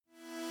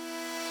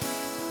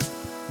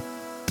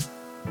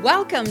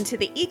Welcome to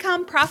the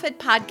Ecom Profit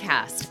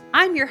Podcast.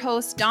 I'm your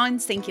host, Dawn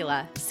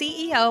Sinkula,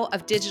 CEO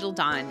of Digital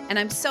Dawn, and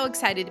I'm so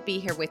excited to be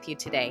here with you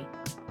today.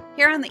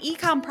 Here on the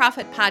Ecom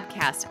Profit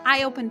Podcast,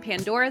 I open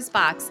Pandora's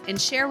box and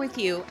share with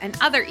you and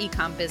other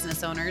ecom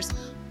business owners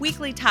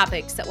weekly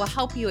topics that will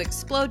help you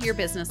explode your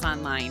business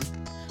online.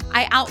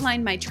 I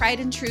outline my tried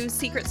and true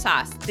secret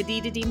sauce, the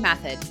D2D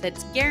method,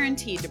 that's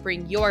guaranteed to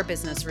bring your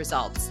business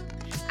results.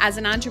 As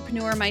an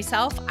entrepreneur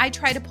myself, I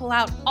try to pull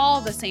out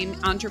all the same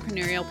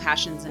entrepreneurial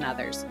passions in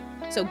others.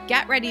 So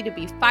get ready to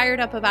be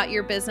fired up about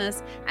your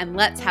business and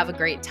let's have a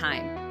great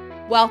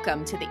time.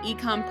 Welcome to the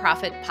Ecom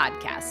Profit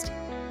Podcast.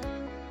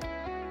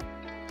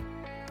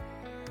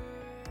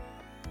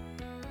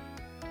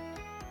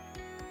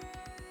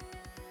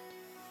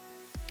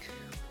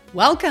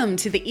 Welcome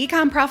to the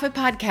Ecom Profit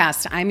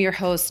Podcast. I'm your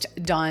host,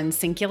 Dawn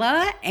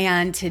Sinkula,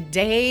 and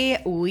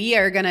today we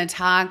are going to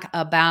talk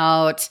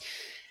about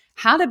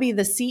how to be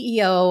the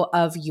CEO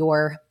of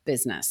your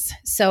business.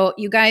 So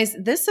you guys,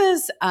 this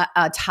is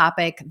a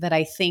topic that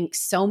I think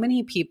so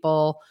many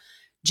people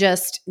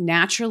just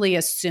naturally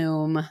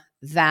assume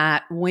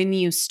that when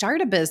you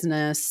start a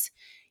business,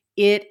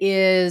 it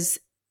is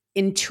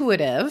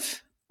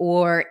intuitive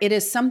or it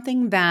is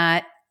something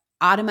that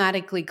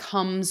automatically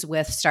comes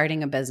with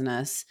starting a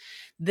business.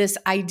 This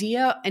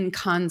idea and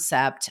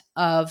concept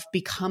of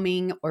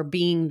becoming or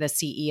being the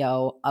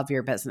CEO of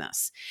your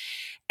business.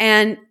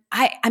 And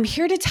I'm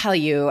here to tell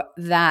you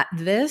that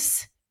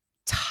this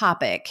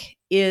topic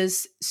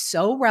is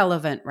so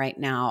relevant right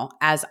now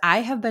as I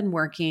have been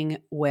working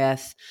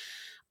with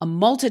a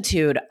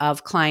multitude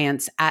of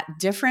clients at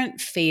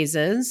different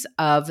phases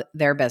of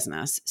their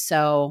business.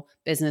 So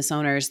business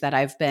owners that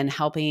I've been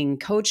helping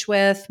coach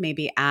with,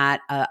 maybe at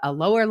a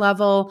lower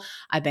level.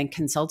 I've been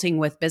consulting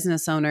with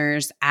business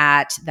owners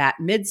at that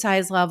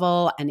mid-size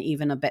level and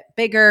even a bit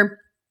bigger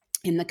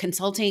in the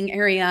consulting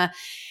area.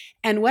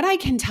 And what I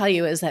can tell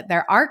you is that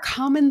there are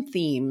common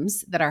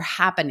themes that are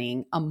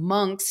happening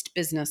amongst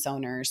business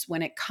owners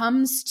when it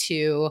comes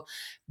to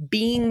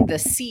being the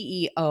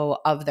CEO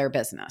of their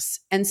business.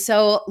 And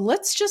so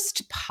let's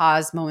just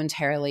pause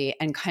momentarily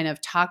and kind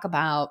of talk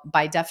about,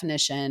 by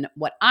definition,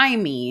 what I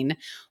mean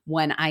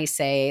when I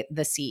say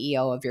the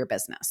CEO of your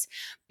business.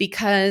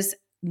 Because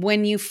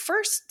when you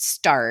first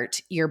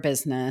start your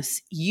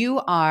business, you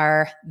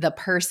are the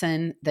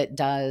person that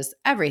does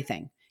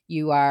everything.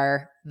 You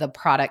are the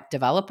product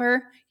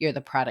developer, you're the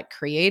product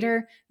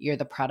creator, you're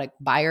the product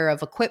buyer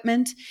of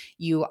equipment,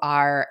 you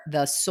are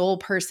the sole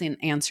person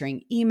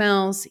answering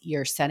emails,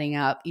 you're setting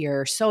up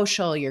your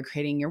social, you're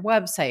creating your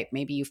website.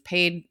 Maybe you've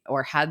paid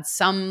or had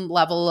some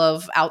level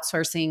of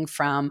outsourcing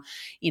from,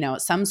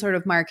 some sort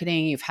of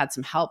marketing, you've had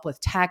some help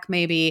with tech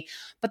maybe,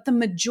 but the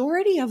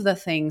majority of the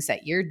things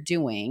that you're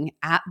doing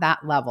at that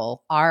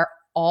level are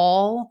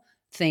all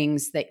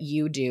things that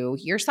you do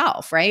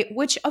yourself, right?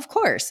 Which of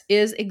course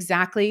is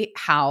exactly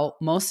how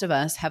most of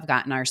us have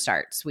gotten our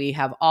starts. We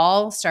have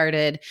all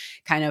started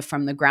kind of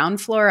from the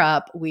ground floor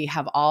up. We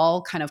have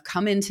all kind of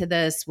come into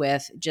this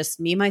with just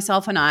me,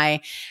 myself, and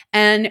I,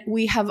 and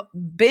we have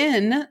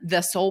been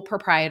the sole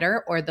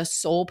proprietor or the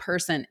sole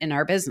person in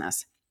our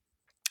business.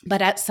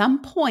 But at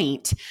some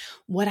point,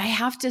 what I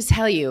have to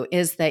tell you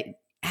is that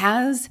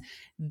as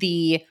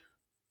the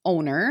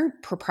owner,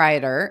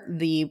 proprietor,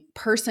 the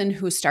person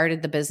who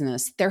started the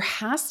business, there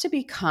has to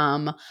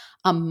become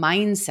a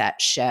mindset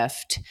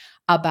shift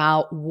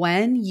about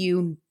when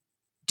you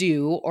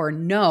do or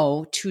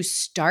know to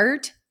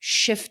start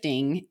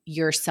shifting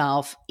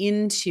yourself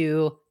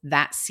into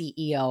that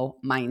CEO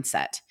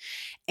mindset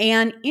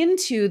and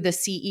into the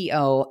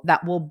CEO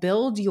that will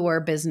build your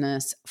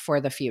business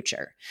for the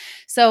future.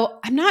 So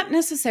I'm not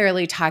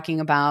necessarily talking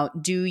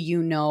about, do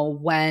you know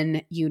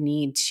when you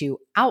need to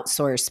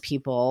outsource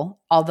people?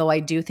 Although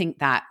I do think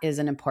that is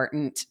an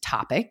important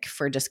topic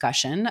for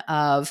discussion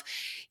of,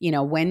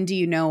 when do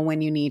you know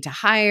when you need to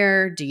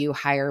hire? Do you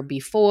hire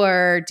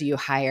before? Do you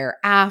hire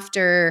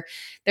after?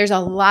 There's a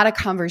lot of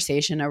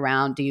conversation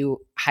around, do you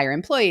hire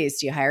employees?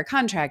 Do you hire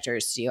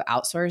contractors? Do you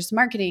outsource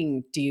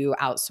marketing? Do you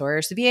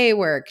outsource VA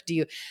work?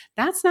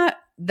 That's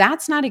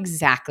not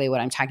exactly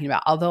what I'm talking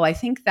about. Although I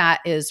think that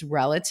is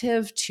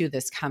relative to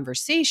this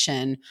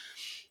conversation.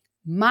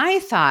 My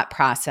thought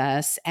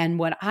process and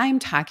what I'm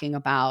talking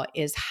about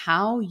is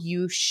how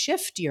you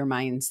shift your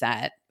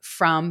mindset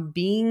from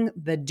being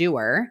the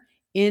doer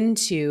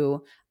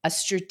into a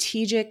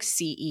strategic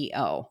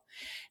CEO.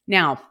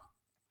 Now,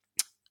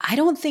 I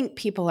don't think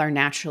people are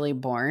naturally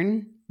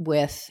born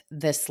with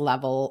this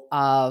level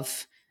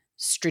of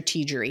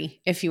strategery,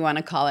 if you want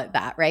to call it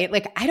that, right?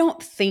 Like, I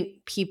don't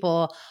think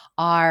people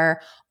are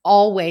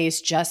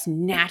always just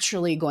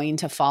naturally going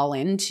to fall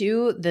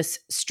into this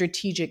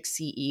strategic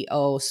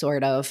CEO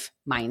sort of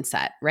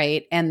mindset,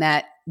 right? And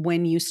that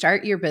when you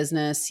start your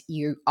business,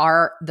 you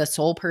are the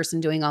sole person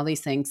doing all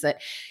these things,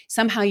 that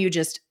somehow you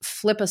just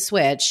flip a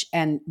switch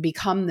and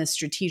become the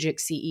strategic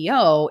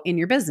CEO in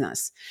your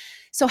business.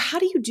 So how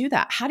do you do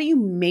that? How do you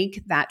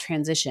make that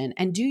transition?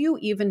 And do you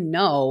even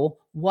know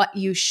what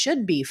you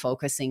should be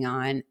focusing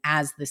on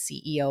as the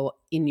CEO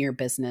in your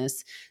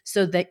business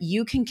so that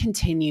you can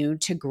continue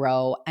to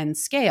grow and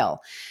scale.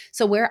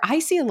 So where I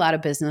see a lot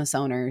of business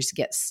owners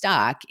get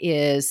stuck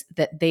is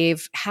that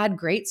they've had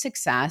great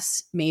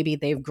success. Maybe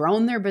they've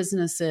grown their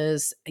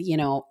businesses,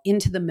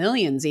 into the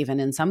millions, even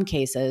in some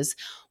cases,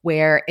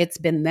 where it's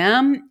been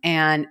them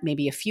and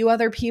maybe a few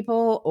other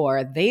people,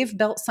 or they've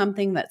built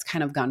something that's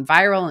kind of gone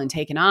viral and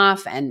taken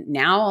off. And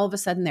now all of a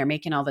sudden they're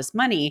making all this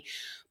money,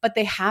 but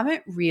they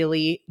haven't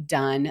really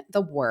done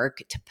the work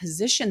to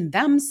position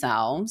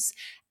themselves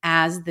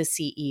as the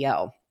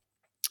CEO.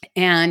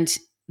 And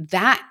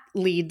that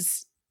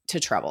leads to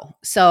trouble.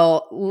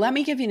 So let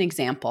me give you an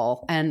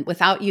example, and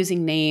without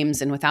using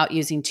names and without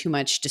using too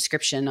much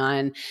description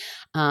on,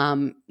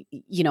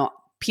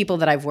 people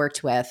that I've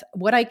worked with,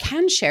 what I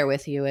can share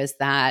with you is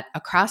that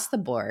across the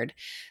board,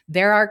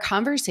 there are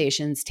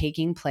conversations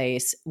taking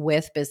place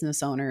with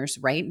business owners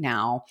right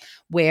now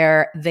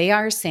where they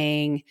are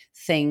saying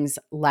things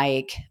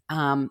like,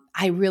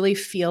 I really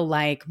feel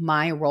like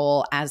my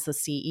role as the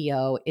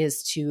CEO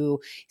is to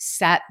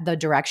set the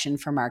direction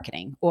for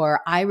marketing,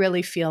 or I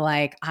really feel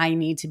like I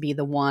need to be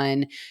the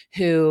one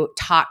who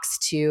talks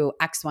to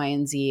X, Y,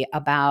 and Z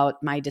about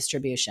my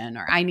distribution,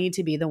 or I need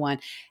to be the one.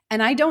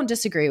 And I don't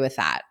disagree with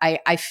that.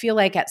 I feel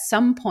like at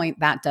some point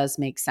that does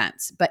make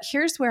sense. But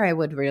here's where I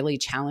would really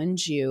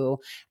challenge you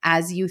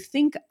as you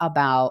think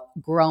about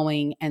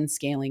growing and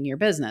scaling your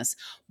business.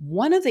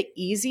 One of the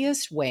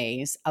easiest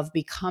ways of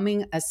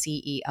becoming a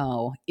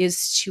CEO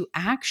is to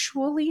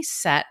actually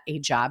set a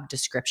job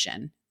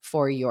description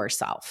for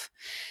yourself.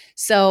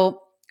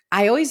 So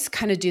I always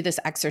kind of do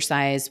this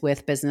exercise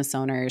with business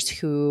owners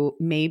who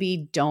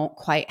maybe don't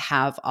quite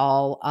have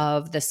all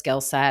of the skill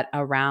set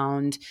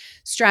around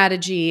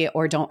strategy,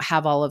 or don't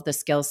have all of the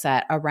skill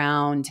set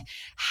around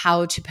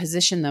how to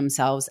position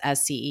themselves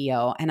as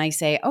CEO. And I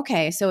say,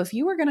 okay, so if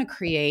you were going to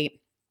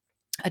create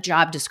a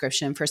job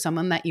description for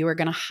someone that you were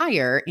going to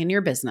hire in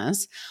your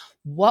business,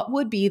 what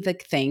would be the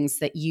things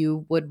that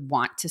you would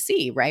want to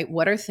see, right?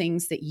 What are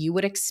things that you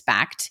would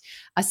expect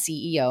a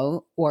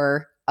CEO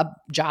or a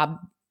job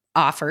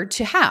offer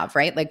to have,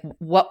 right? Like,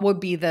 what would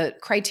be the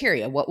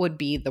criteria? What would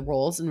be the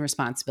roles and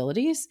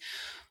responsibilities?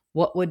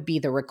 What would be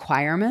the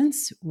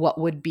requirements? What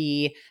would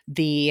be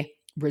the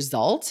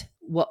result?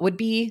 What would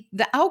be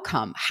the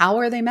outcome? How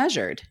are they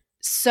measured?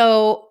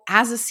 So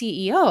as a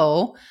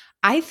CEO,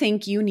 I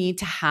think you need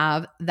to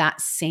have that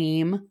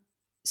same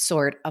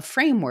sort of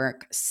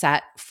framework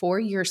set for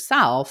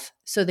yourself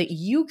so that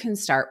you can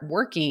start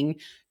working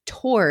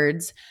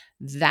towards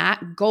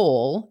that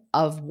goal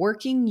of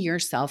working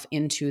yourself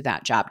into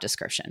that job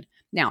description.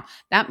 Now,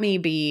 that may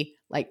be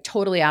like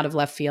totally out of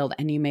left field,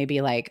 and you may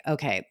be like,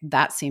 okay,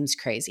 that seems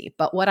crazy.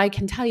 But what I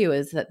can tell you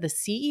is that the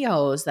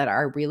CEOs that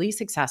are really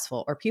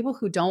successful, or people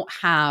who don't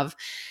have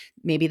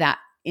maybe that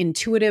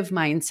intuitive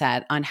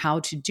mindset on how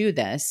to do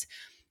this,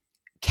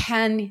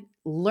 can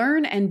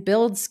learn and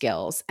build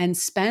skills and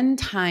spend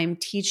time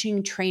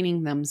teaching,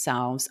 training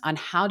themselves on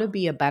how to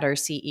be a better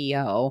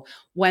CEO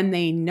when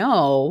they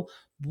know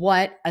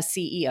what a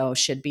CEO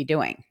should be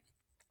doing.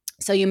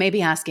 So you may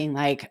be asking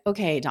like,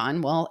 okay,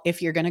 Dawn, well,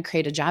 if you're going to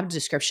create a job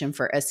description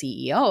for a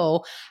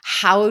CEO,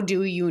 how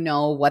do you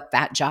know what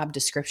that job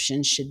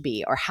description should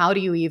be? Or how do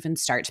you even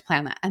start to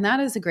plan that? And that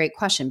is a great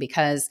question,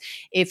 because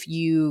if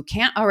you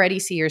can't already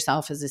see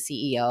yourself as a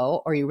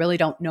CEO, or you really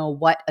don't know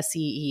what a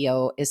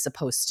CEO is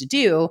supposed to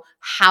do,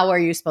 how are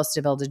you supposed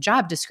to build a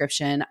job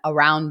description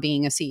around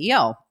being a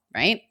CEO,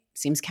 right?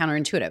 Seems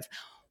counterintuitive.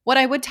 What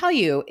I would tell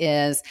you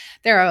is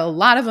there are a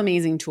lot of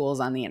amazing tools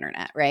on the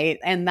internet, right?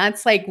 And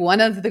that's like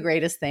one of the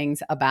greatest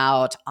things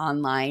about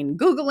online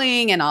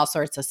Googling and all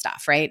sorts of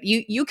stuff, right?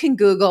 You can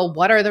Google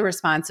what are the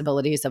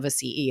responsibilities of a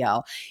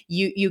CEO.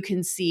 You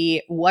can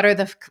see what are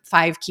the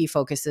 5 key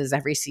focuses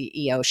every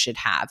CEO should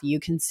have. You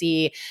can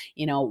see,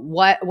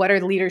 what are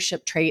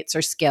leadership traits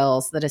or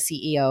skills that a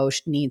CEO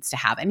needs to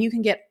have. And you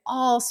can get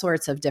all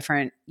sorts of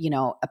different,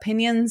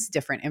 opinions,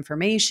 different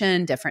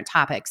information, different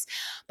topics.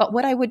 But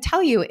what I would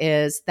tell you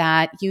is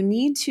that you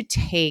need to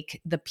take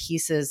the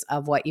pieces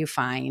of what you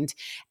find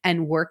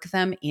and work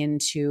them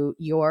into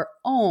your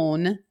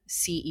own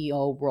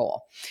CEO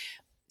role.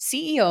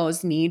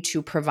 CEOs need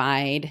to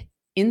provide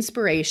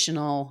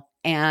inspirational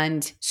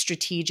and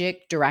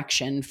strategic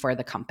direction for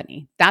the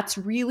company. That's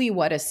really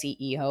what a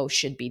CEO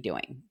should be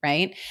doing,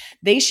 right?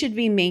 They should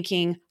be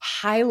making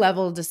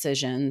high-level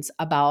decisions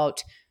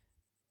about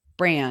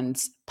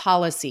brands,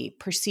 policy,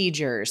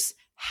 procedures,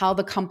 how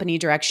the company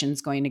direction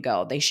is going to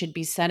go. They should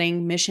be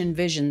setting mission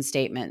vision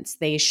statements.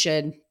 They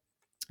should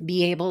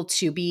be able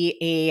to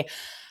be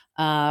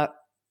a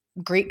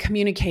great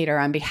communicator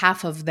on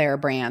behalf of their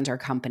brand or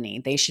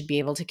company. They should be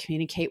able to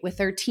communicate with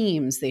their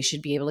teams. They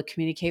should be able to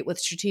communicate with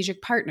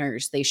strategic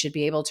partners. They should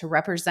be able to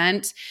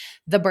represent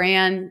the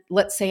brand,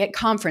 let's say at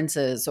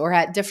conferences or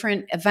at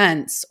different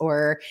events,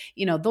 or,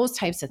 those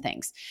types of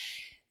things.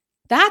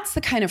 That's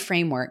the kind of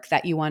framework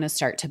that you want to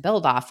start to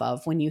build off of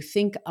when you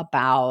think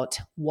about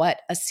what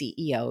a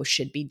CEO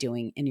should be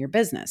doing in your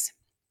business.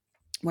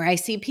 where I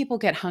see people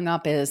get hung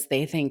up is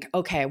they think,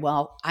 okay,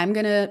 well, I'm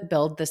going to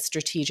build the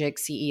strategic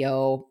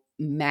CEO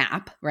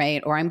map,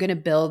 right? Or I'm going to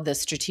build the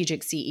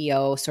strategic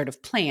CEO sort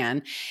of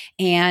plan.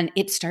 And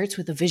it starts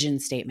with a vision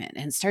statement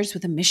and starts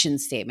with a mission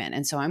statement.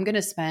 And so I'm going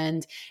to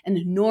spend an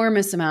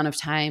enormous amount of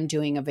time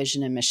doing a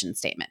vision and mission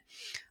statement.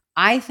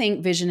 I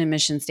think vision and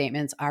mission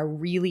statements are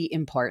really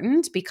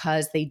important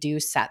because they do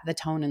set the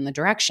tone and the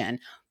direction.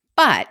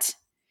 But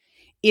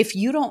if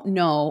you don't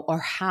know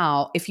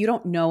if you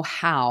don't know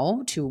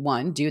how to,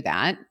 one, do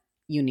that,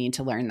 you need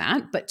to learn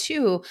that. But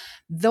two,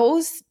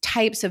 those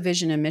types of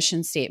vision and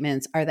mission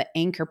statements are the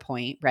anchor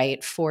point,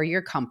 right, for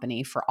your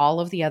company, for all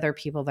of the other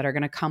people that are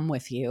going to come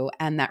with you,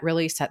 and that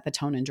really set the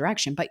tone and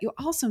direction. But you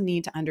also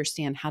need to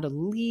understand how to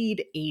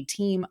lead a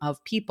team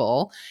of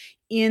people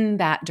in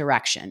that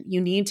direction. You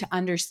need to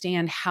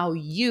understand how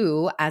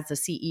you, as the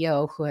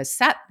CEO who has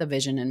set the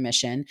vision and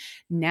mission,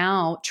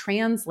 now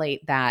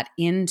translate that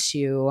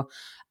into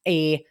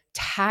a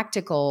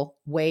tactical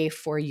way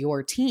for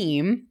your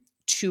team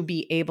to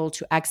be able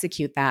to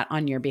execute that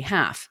on your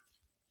behalf.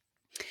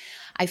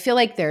 I feel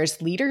like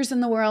there's leaders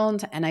in the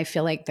world and I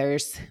feel like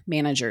there's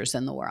managers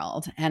in the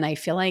world. And I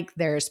feel like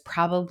there's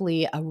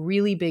probably a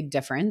really big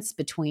difference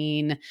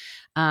between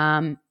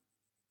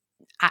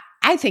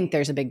I think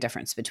there's a big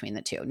difference between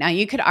the two. Now,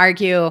 you could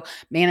argue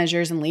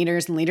managers and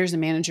leaders and leaders and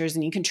managers,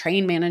 and you can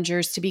train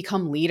managers to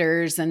become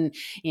leaders, and,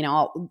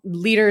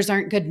 leaders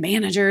aren't good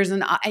managers.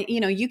 And,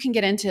 you can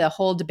get into a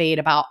whole debate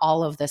about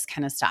all of this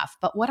kind of stuff.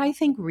 But what I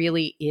think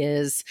really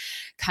is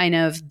kind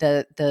of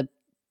the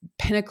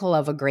pinnacle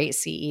of a great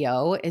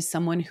CEO is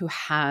someone who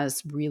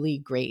has really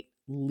great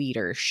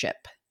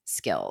leadership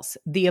skills,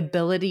 the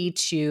ability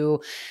to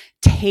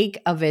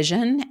take a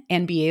vision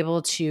and be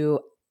able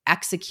to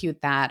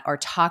execute that or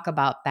talk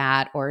about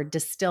that or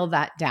distill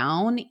that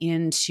down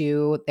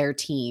into their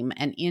team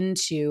and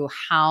into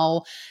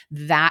how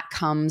that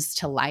comes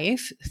to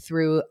life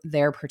through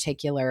their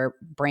particular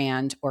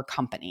brand or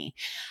company.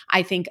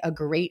 I think a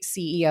great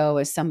CEO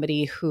is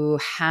somebody who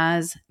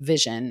has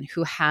vision,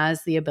 who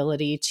has the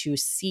ability to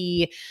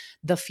see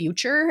the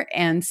future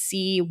and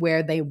see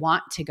where they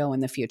want to go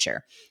in the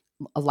future.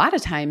 A lot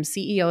of times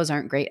CEOs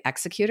aren't great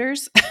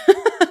executors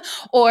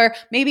or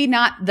maybe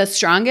not the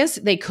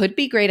strongest. They could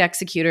be great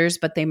executors,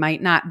 but they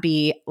might not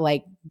be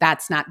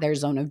that's not their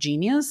zone of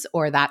genius,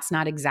 or that's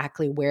not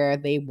exactly where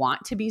they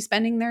want to be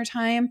spending their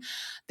time.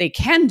 They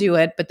can do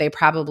it, but they're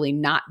probably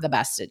not the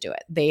best at do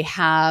it. They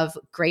have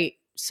great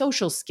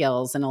social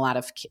skills in a lot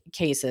of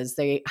cases.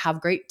 They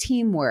have great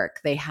teamwork.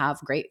 They have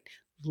great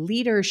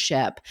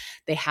leadership.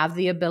 They have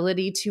the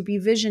ability to be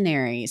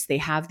visionaries. They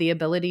have the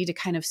ability to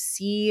kind of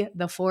see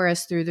the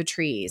forest through the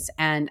trees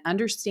and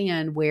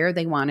understand where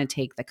they want to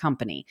take the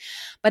company.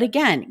 But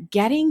again,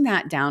 getting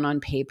that down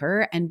on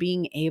paper and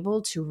being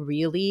able to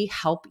really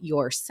help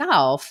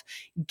yourself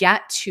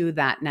get to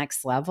that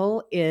next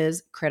level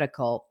is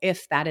critical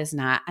if that is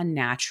not a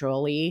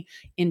naturally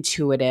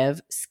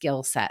intuitive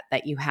skill set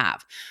that you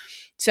have.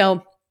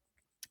 So,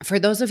 for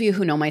those of you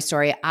who know my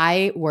story,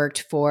 I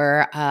worked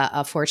for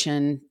a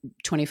Fortune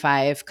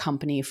 25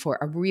 company for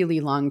a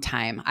really long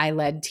time. I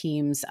led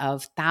teams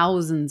of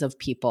thousands of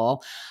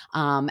people,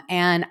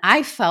 and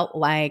I felt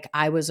like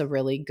I was a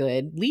really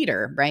good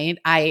leader, right?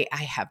 I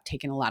have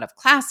taken a lot of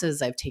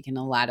classes. I've taken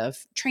a lot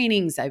of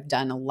trainings. I've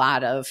done a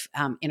lot of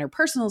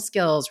interpersonal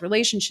skills,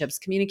 relationships,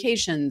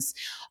 communications,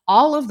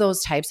 all of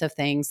those types of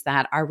things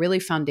that are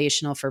really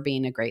foundational for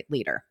being a great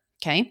leader.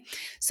 Okay.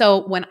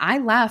 So when I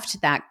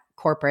left that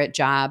corporate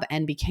job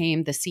and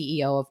became the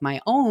CEO of my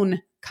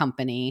own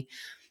company,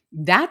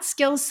 that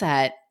skill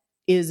set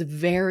is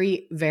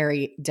very,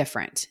 very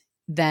different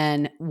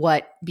than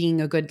what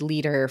being a good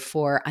leader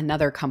for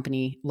another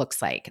company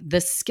looks like.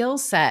 The skill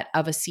set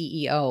of a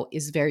CEO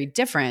is very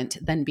different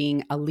than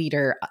being a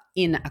leader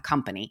in a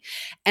company.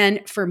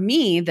 And for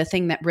me, the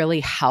thing that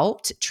really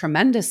helped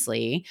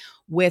tremendously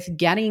with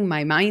getting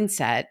my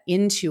mindset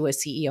into a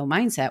CEO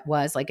mindset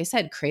was, like I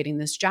said, creating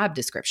this job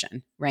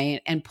description,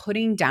 right? And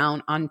putting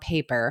down on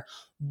paper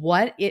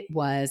what it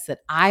was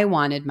that I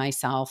wanted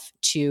myself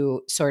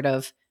to sort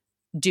of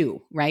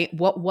do, right?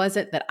 What was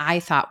it that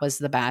I thought was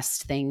the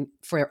best thing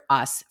for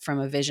us from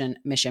a vision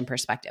mission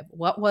perspective?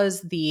 What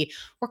was the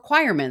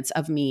requirements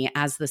of me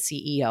as the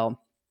CEO?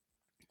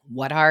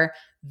 What are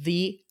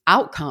the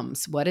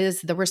outcomes? What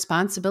is the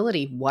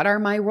responsibility? What are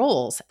my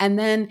roles? And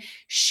then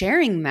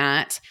sharing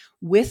that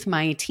with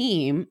my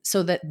team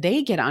so that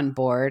they get on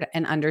board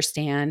and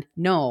understand,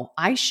 no,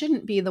 I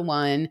shouldn't be the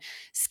one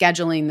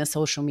scheduling the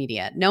social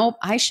media. Nope,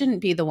 I shouldn't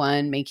be the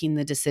one making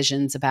the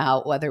decisions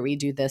about whether we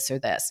do this or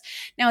this.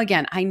 Now,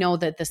 again, I know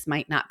that this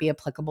might not be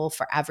applicable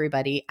for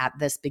everybody at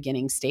this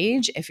beginning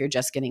stage if you're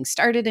just getting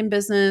started in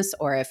business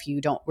or if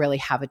you don't really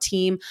have a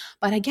team.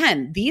 But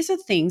again, these are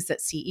things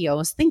that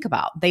CEOs think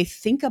about. They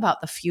think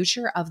about the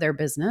future of their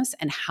business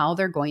and how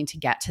they're going to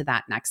get to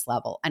that next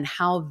level and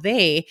how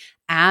they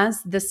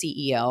as the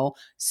CEO,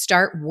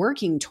 start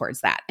working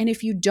towards that. And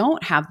if you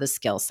don't have the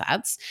skill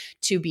sets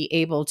to be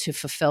able to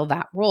fulfill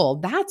that role,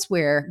 that's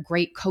where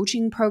great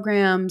coaching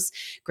programs,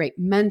 great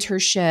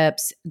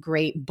mentorships,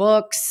 great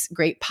books,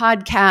 great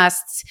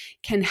podcasts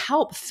can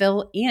help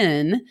fill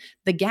in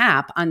the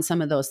gap on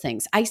some of those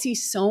things. I see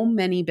so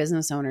many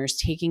business owners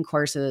taking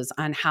courses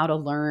on how to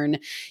learn,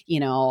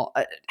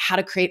 how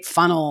to create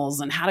funnels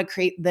and how to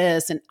create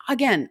this. And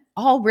again,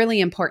 all really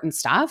important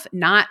stuff,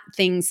 not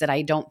things that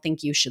I don't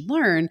think you should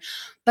learn.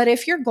 But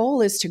if your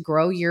goal is to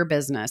grow your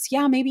business,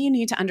 yeah, maybe you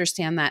need to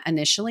understand that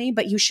initially,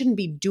 but you shouldn't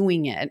be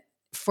doing it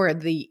for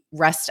the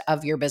rest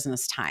of your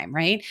business time,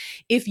 right?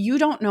 If you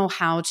don't know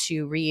how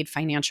to read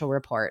financial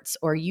reports,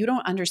 or you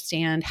don't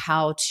understand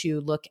how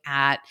to look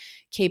at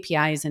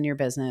KPIs in your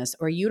business,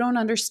 or you don't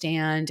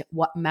understand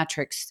what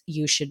metrics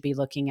you should be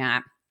looking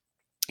at,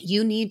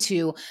 you need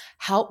to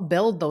help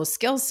build those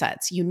skill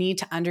sets. You need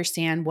to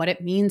understand what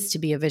it means to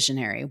be a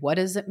visionary. What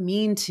does it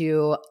mean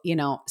to,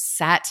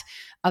 set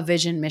a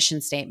vision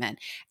mission statement?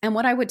 And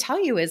what I would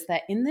tell you is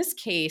that in this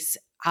case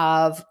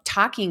of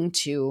talking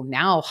to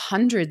now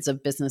hundreds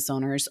of business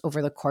owners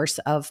over the course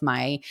of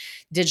my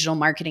digital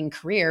marketing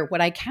career,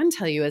 what I can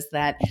tell you is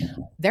that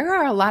there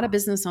are a lot of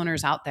business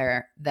owners out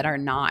there that are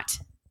not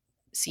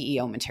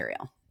CEO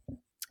material.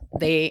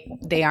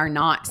 They are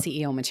not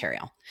CEO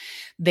material.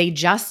 They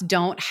just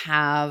don't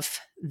have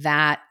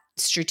that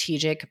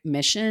strategic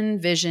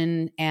mission,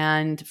 vision,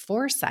 and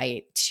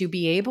foresight to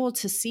be able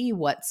to see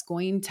what's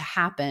going to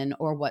happen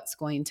or what's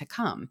going to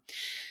come.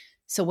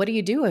 So what do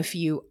you do if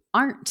you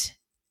aren't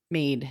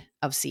made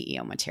of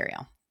CEO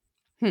material?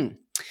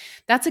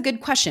 That's a good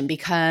question,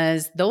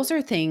 because those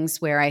are things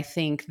where I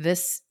think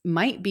this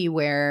might be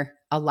where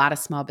a lot of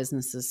small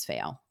businesses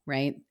fail,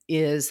 right?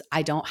 Is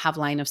I don't have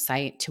line of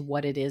sight to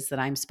what it is that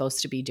I'm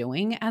supposed to be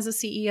doing as a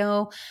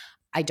CEO.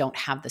 I don't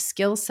have the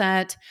skill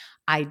set.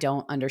 I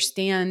don't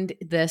understand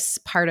this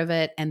part of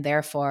it. And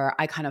therefore,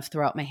 I kind of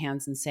throw out my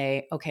hands and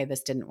say, okay,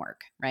 this didn't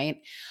work, right?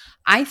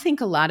 I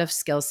think a lot of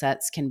skill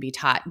sets can be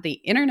taught. The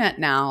internet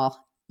now,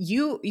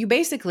 you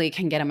basically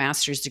can get a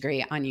master's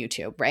degree on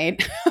YouTube,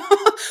 right?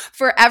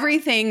 For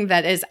everything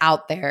that is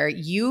out there,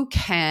 you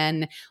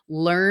can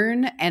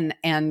learn and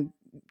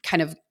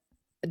kind of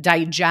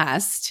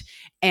digest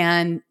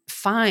and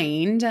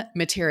find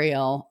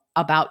material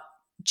about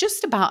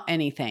just about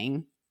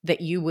anything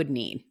that you would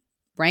need,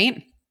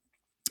 right?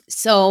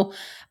 So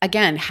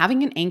again,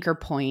 having an anchor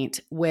point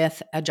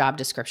with a job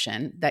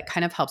description that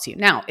kind of helps you.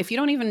 Now, if you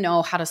don't even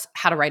know how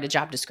to write a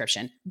job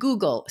description,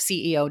 Google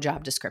CEO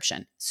job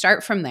description.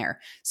 Start from there.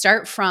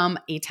 Start from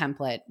a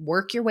template,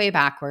 work your way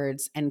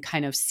backwards and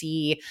kind of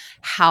see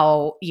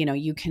how,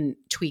 you can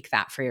tweak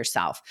that for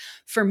yourself.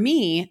 For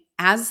me,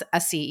 as a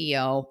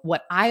CEO,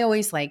 what I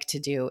always like to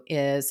do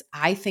is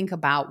I think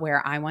about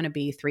where I want to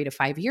be 3 to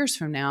 5 years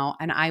from now,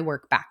 and I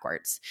work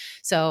backwards.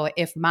 So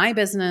if my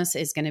business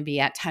is going to be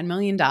at $10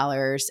 million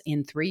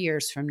in 3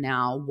 years from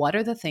now, what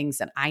are the things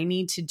that I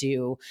need to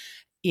do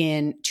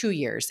in 2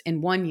 years,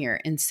 in 1 year,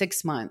 in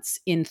 6 months,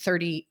 in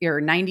 30 or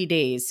 90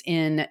 days,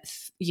 in,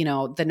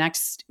 the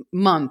next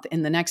month,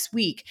 in the next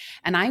week.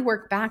 And I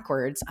work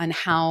backwards on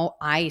how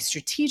I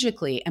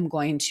strategically am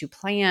going to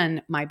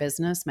plan my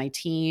business, my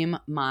team,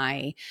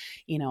 my,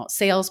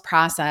 sales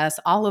process,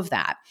 all of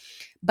that.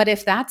 But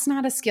if that's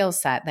not a skill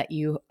set that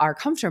you are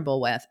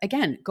comfortable with,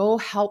 again, go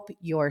help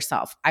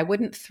yourself. I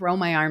wouldn't throw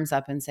my arms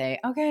up and say,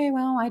 okay,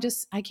 well,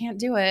 I can't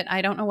do it.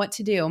 I don't know what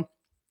to do.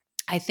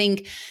 I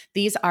think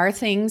these are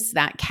things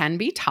that can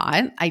be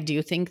taught. I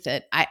do think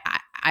that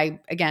I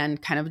again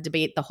kind of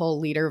debate the whole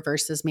leader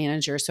versus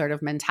manager sort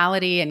of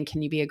mentality. And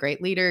can you be a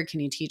great leader? Can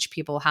you teach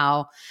people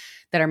how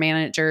that are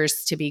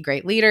managers to be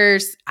great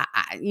leaders?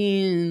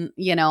 My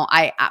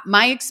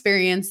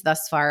experience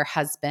thus far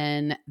has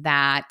been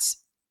that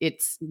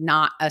it's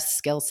not a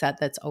skill set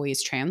that's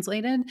always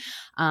translated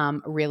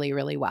really,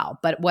 really well.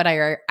 But what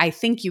I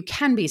think you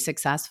can be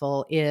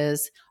successful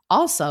is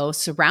also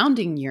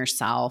surrounding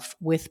yourself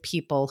with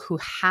people who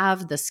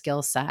have the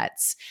skill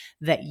sets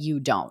that you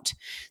don't.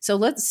 So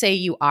let's say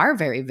you are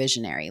very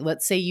visionary.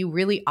 Let's say you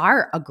really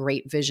are a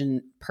great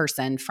vision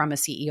person from a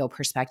CEO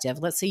perspective.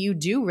 Let's say you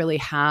do really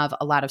have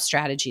a lot of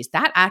strategies.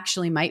 That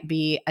actually might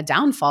be a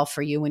downfall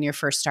for you when you're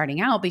first starting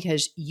out,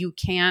 because you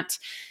can't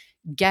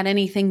get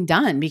anything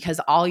done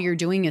because all you're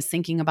doing is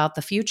thinking about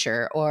the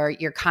future, or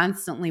you're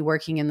constantly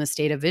working in the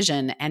state of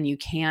vision and you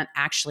can't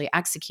actually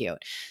execute.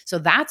 So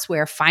that's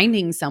where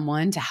finding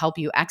someone to help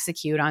you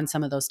execute on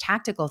some of those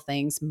tactical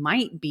things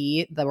might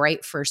be the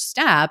right first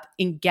step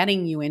in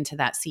getting you into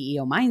that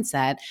CEO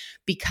mindset,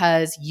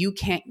 because you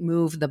can't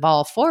move the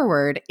ball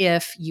forward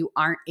if you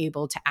aren't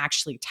able to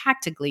actually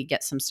tactically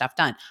get some stuff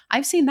done.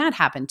 I've seen that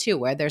happen too,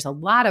 where there's a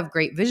lot of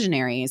great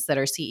visionaries that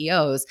are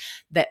CEOs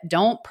that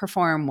don't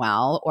perform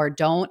well or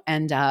don't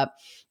end up,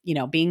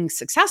 being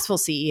successful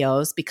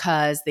CEOs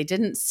because they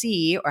didn't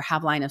see or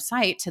have line of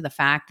sight to the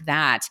fact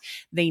that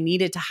they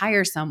needed to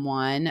hire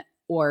someone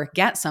or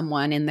get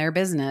someone in their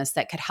business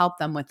that could help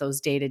them with those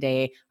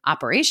day-to-day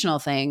operational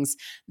things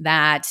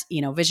that,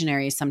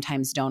 visionaries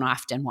sometimes don't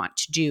often want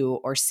to do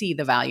or see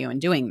the value in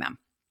doing them.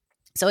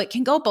 So it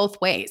can go both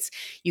ways.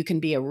 You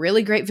can be a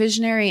really great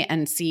visionary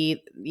and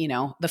see,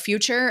 the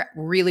future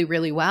really,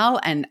 really well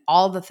and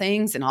all the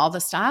things and all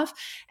the stuff.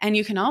 And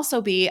you can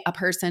also be a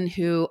person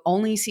who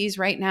only sees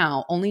right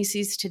now, only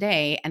sees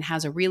today, and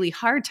has a really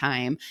hard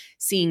time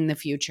seeing the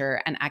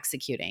future and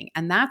executing.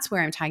 And that's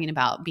where I'm talking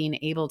about being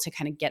able to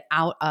kind of get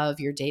out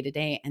of your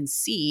day-to-day and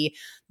see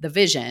the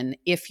vision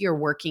if you're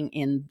working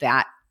in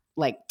that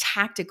like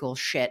tactical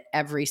shit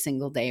every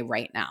single day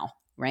right now.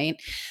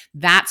 Right?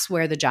 That's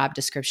where the job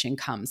description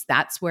comes.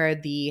 That's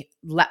where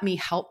let me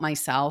help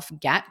myself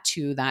get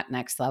to that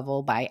next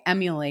level by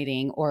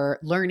emulating or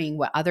learning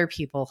what other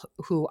people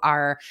who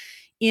are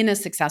in a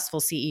successful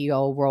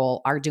CEO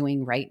role are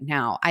doing right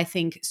now. I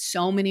think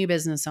so many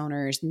business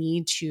owners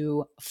need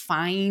to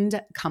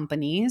find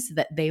companies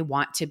that they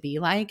want to be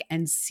like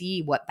and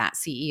see what that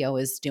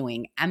CEO is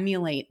doing,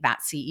 emulate that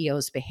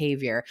CEO's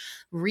behavior,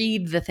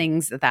 read the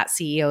things that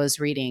CEO is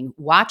reading,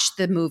 watch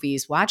the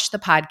movies, watch the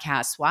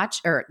podcasts,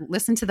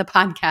 listen to the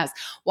podcast,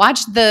 watch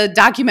the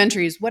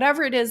documentaries,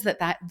 whatever it is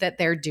that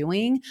they're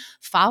doing,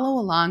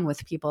 follow along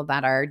with people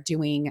that are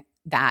doing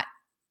that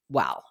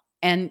well.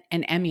 And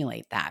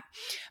emulate that.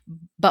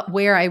 But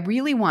where I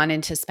really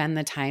wanted to spend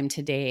the time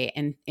today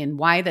and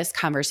why this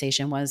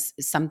conversation was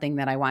something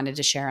that I wanted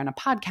to share on a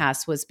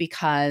podcast was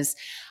because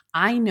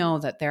I know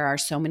that there are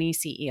so many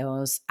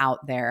CEOs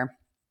out there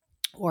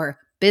or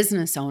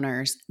business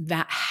owners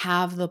that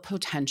have the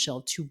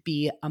potential to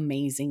be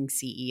amazing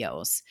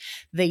CEOs.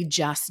 They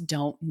just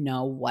don't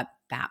know what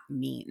that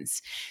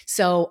means.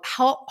 So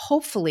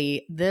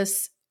hopefully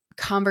this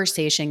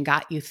conversation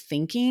got you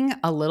thinking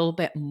a little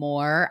bit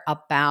more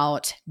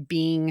about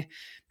being,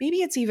 maybe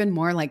it's even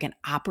more like an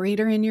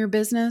operator in your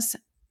business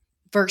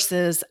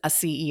versus a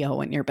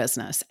CEO in your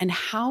business. And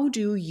how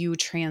do you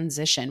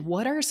transition?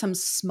 What are some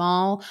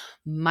small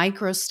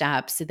micro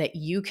steps that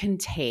you can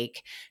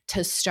take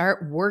to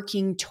start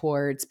working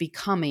towards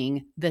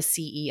becoming the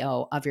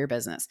CEO of your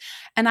business?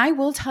 And I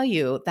will tell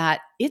you that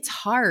it's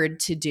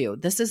hard to do.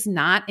 This is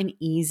not an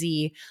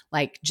easy,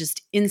 like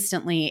just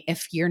instantly,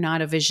 if you're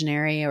not a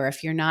visionary or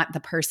if you're not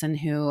the person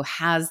who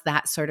has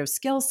that sort of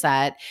skill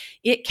set,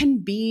 it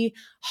can be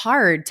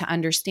hard to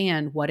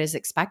understand what is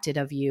expected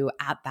of you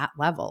at that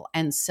level.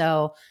 And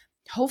so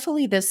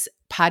hopefully this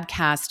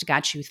podcast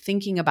got you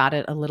thinking about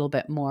it a little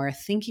bit more,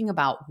 thinking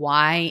about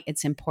why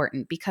it's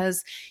important,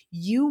 because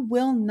you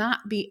will not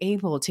be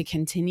able to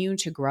continue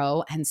to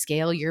grow and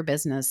scale your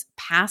business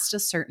past a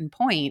certain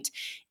point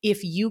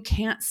if you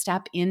can't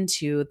step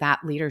into that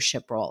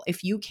leadership role,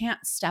 if you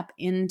can't step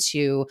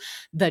into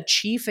the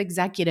chief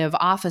executive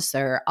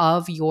officer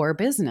of your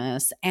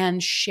business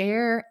and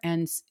share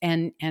and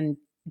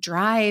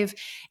drive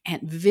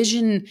and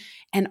vision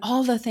and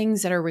all the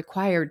things that are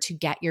required to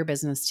get your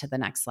business to the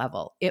next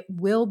level. It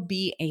will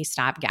be a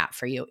stopgap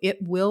for you. It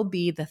will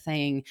be the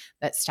thing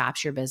that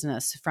stops your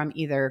business from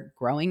either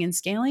growing and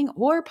scaling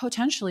or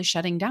potentially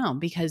shutting down,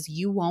 because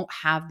you won't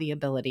have the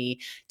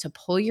ability to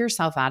pull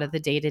yourself out of the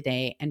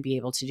day-to-day and be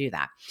able to do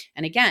that.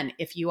 And again,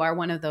 if you are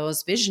one of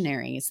those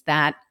visionaries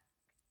that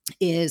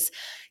is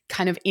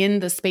kind of in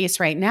the space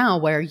right now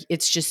where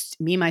it's just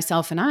me,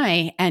 myself, and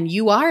I, and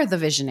you are the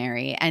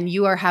visionary and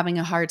you are having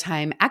a hard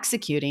time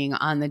executing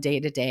on the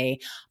day-to-day,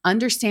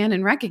 understand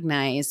and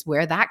recognize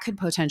where that could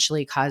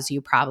potentially cause you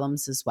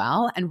problems as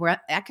well. And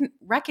where I can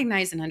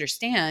recognize and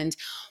understand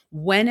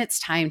when it's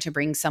time to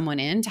bring someone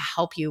in to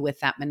help you with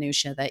that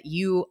minutia that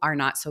you are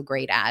not so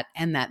great at,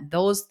 and that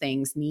those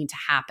things need to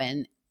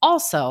happen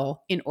also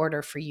in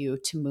order for you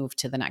to move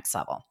to the next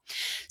level.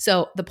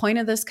 So the point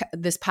of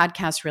this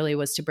podcast really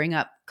was to bring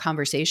up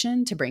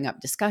conversation, to bring up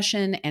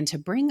discussion, and to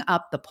bring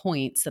up the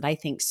points that I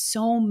think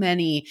so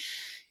many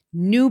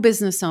new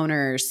business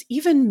owners,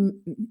 even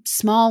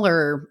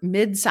smaller,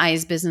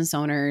 mid-sized business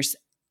owners,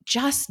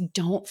 just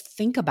don't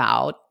think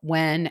about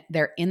when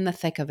they're in the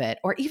thick of it,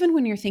 or even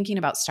when you're thinking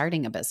about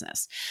starting a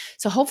business.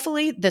 So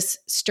hopefully this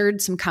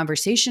stirred some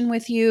conversation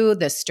with you,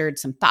 this stirred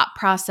some thought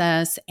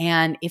process.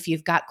 And if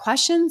you've got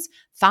questions,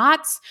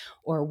 thoughts,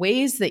 or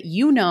ways that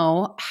you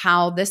know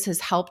how this has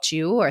helped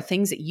you, or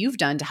things that you've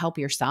done to help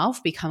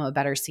yourself become a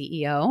better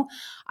CEO,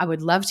 I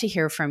would love to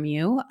hear from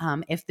you.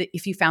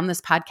 If you found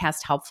this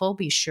podcast helpful,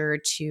 be sure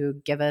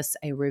to give us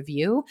a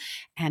review.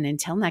 And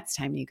until next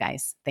time, you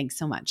guys, thanks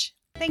so much.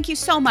 Thank you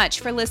so much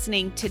for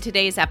listening to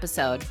today's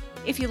episode.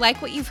 If you like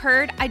what you've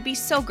heard, I'd be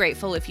so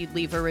grateful if you'd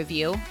leave a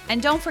review.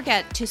 And don't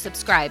forget to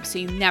subscribe so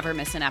you never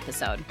miss an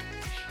episode.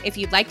 If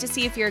you'd like to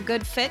see if you're a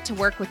good fit to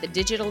work with the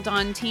Digital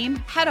Dawn team,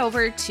 head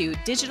over to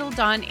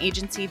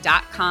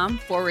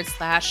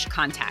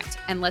digitaldawnagency.com/contact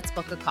and let's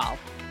book a call.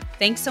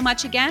 Thanks so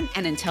much again,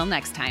 and until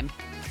next time.